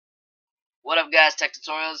What up guys,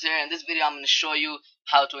 TechTutorialsz here. In this video I'm going to show you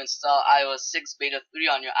how to install iOS 6 Beta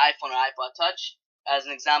 3 on your iPhone or iPod Touch. As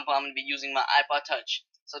an example, I'm going to be using my iPod Touch.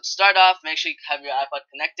 So to start off, make sure you have your iPod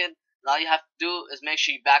connected. And all you have to do is make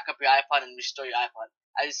sure you back up your iPod and restore your iPod.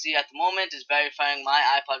 As you see at the moment, it's verifying my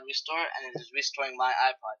iPod restore and it is restoring my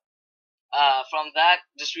iPod. From that,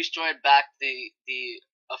 just restore it back the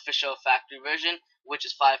official factory version, which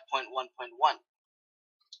is 5.1.1.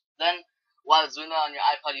 Then, while it's doing that on your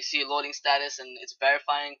iPod, you see a loading status and it's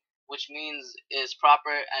verifying, which means it's proper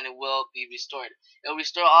and it will be restored. It will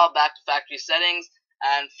restore all back to factory settings,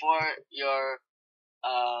 and for your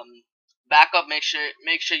backup, make sure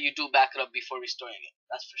you do back it up before restoring it.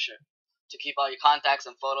 That's for sure, to keep all your contacts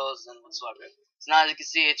and photos and whatsoever. So now, as you can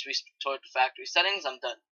see, it's restored to factory settings. I'm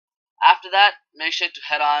done. After that, make sure to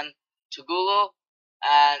head on to Google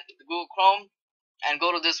and Google Chrome and go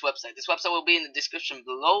to this website. This website will be in the description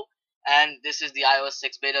below, and this is the iOS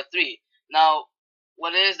 6 Beta 3. Now,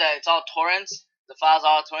 what it is that it's all torrents. The files are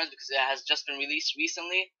all torrents because it has just been released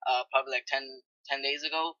recently, probably like 10 days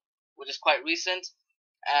ago, which is quite recent.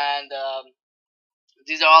 And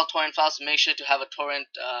these are all torrent files, so make sure to have a torrent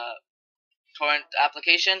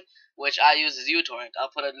application, which I use is uTorrent. I'll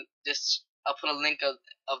put a link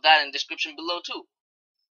of that in the description below too.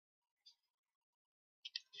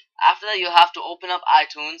 After that, you'll have to open up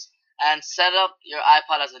iTunes and set up your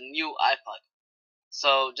iPod as a new iPod.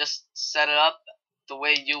 So just set it up the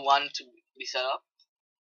way you want it to be set up,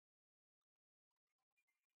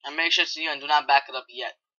 and make sure it's new and do not back it up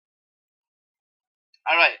yet.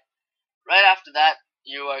 Alright, right after that,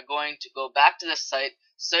 you are going to go back to the site,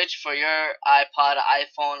 search for your iPod,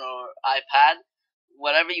 iPhone, or iPad,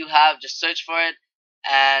 whatever you have, just search for it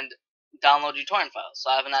and download your torrent file. So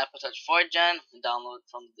I have an iPod Touch 4th Gen and download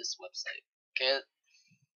from this website. Okay.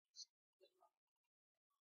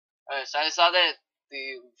 Alright, so I saw that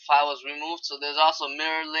the file was removed, so there's also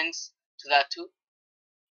mirror links to that too.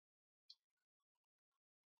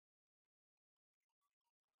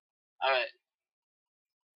 Alright.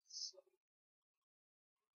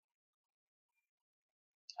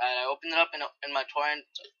 I opened it up in my torrent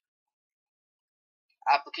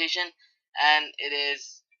application, and it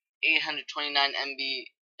is 829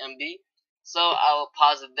 MB. So I'll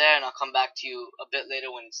pause it there and I'll come back to you a bit later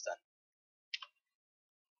when it's done.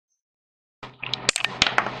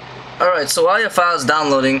 Alright, so while your file is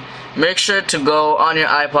downloading, make sure to go on your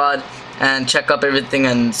iPod and check up everything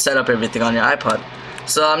and set up everything on your iPod.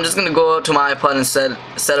 So I'm just gonna go to my iPod and set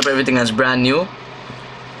up everything as brand new.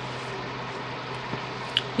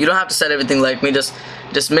 You don't have to set everything like me, just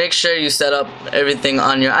make sure you set up everything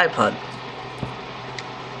on your iPod.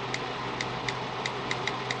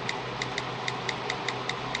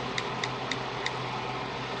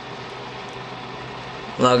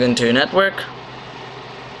 Log into your network.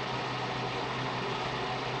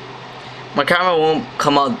 My camera won't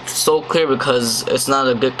come out so clear because it's not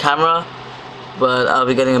a good camera, but I'll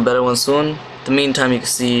be getting a better one soon. In the meantime, you can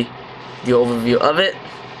see the overview of it.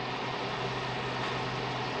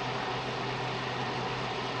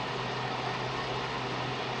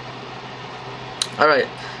 Alright,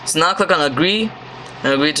 so now click on agree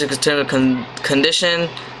and agree to terms condition,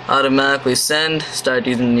 automatically send, start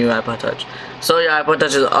using the new iPod Touch. So your iPod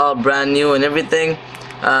Touch is all brand new and everything.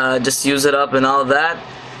 Just use it up and all that.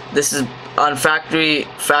 This is on factory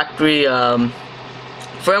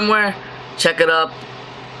firmware. Check it up,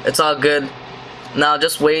 it's all good. Now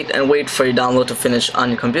just wait for your download to finish on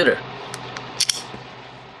your computer.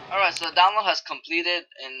 Alright, so the download has completed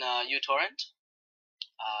in uTorrent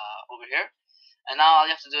over here. And now all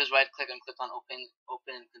you have to do is right click and click on open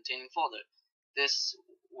in containing folder. This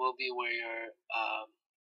will be where your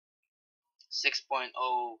 6.0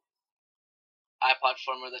 iPod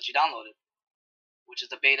firmware that you downloaded, which is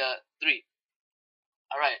the Beta 3.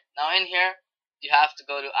 Alright, now in here you have to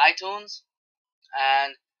go to iTunes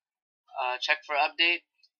and check for update.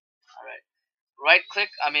 Alright,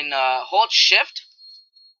 hold shift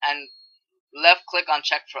and left click on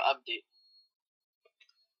check for update.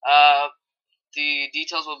 The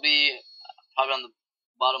details will be probably on the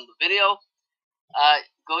bottom of the video.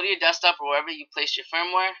 Go to your desktop or wherever you place your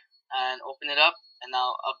firmware and open it up, and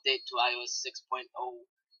now update to iOS 6.0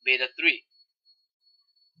 Beta 3.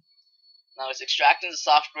 Now it's extracting the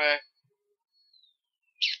software,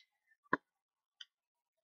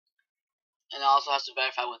 and it also has to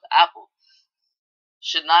verify with Apple.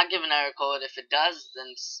 Should not give an error code. If it does,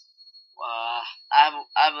 then I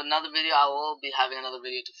have another video. I will be having another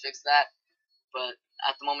video to fix that, but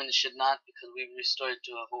at the moment it should not, because we've restored it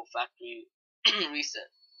to a whole factory reset.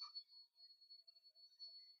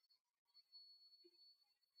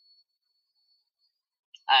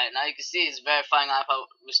 Alright, now you can see it's verifying iPod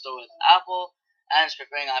restore with Apple, and it's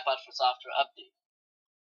preparing iPod for software update.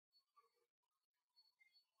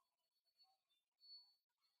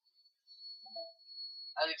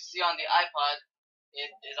 As you can see on the iPod,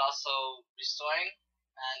 it is also restoring,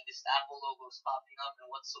 and this Apple logo is popping up and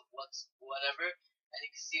what's whatever, and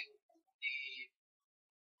you can see the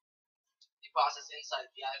process inside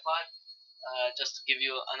the iPod. Just to give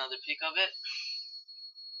you another peek of it.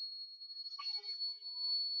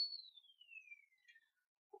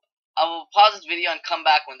 I will pause this video and come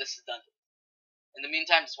back when this is done. In the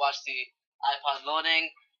meantime, just watch the iPod loading,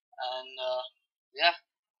 and yeah.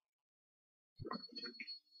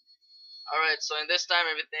 Alright, so in this time,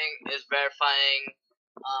 everything is verifying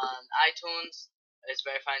on iTunes. It's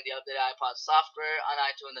verifying the updated iPod software on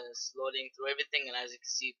iTunes, and it's loading through everything. And as you can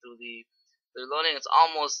see through the loading, it's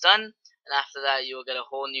almost done. And after that, you will get a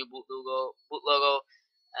whole new boot logo,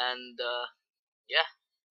 and yeah,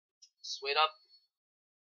 just wait up.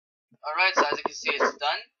 Alright, so as you can see, it's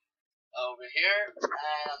done over here,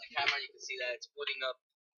 and on the camera, you can see that it's booting up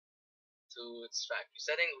to its factory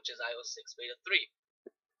setting, which is iOS 6 beta 3.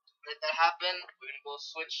 Let that happen. We're gonna go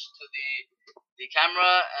switch to the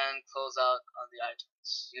camera and close out on the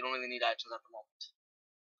iTunes. You don't really need iTunes at the moment.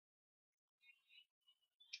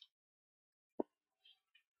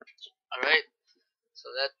 Alright,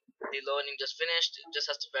 so that the loading just finished. It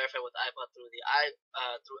just has to verify with iPod through the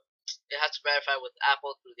it has to verify with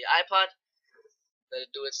Apple through the iPod. Let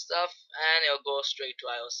it do its stuff, and it'll go straight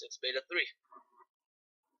to iOS 6 beta 3.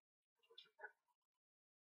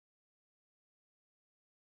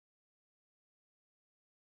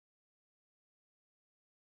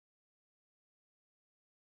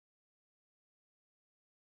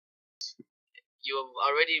 You have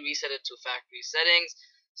already reset it to factory settings,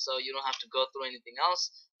 so you don't have to go through anything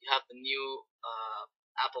else. You have the new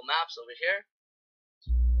Apple Maps over here,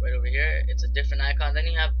 right over here. It's a different icon. Then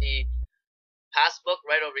you have the passbook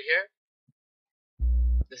right over here.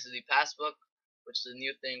 This is the passbook, which is a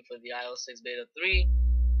new thing for the iOS 6 beta 3.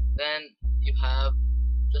 Then you have,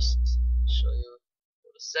 just show you, go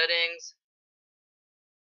to settings,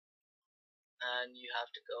 and you have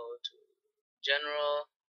to go to general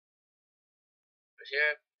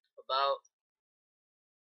here, about.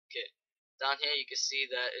 Okay, down here you can see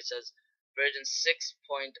that it says version 6.0.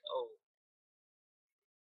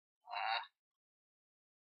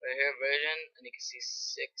 Right here, version, and you can see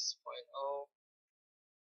 6.0.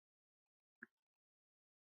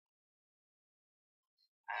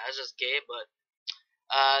 That's just gay, but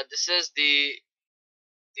this is the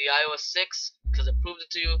iOS 6, because it proves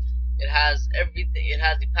it to you. It has everything. It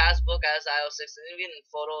has the passbook as iOS 6, and even in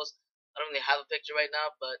photos. I don't really have a picture right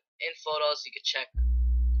now, but in photos you can check.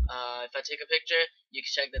 If I take a picture, you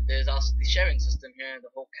can check that there's also the sharing system here.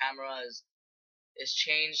 The whole camera is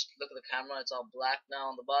changed. Look at the camera; it's all black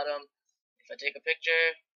now on the bottom. If I take a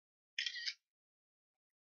picture,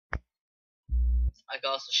 I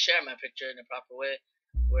can also share my picture in a proper way,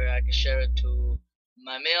 where I can share it to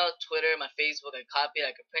my mail, Twitter, my Facebook. I can copy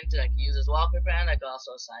it, I can print it, I can use it as wallpaper, and I can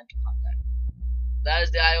also assign to contact. That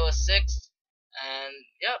is the iOS 6, and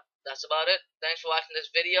yep, that's about it. Thanks for watching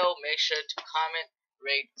this video. Make sure to comment,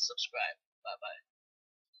 rate, subscribe. Bye bye.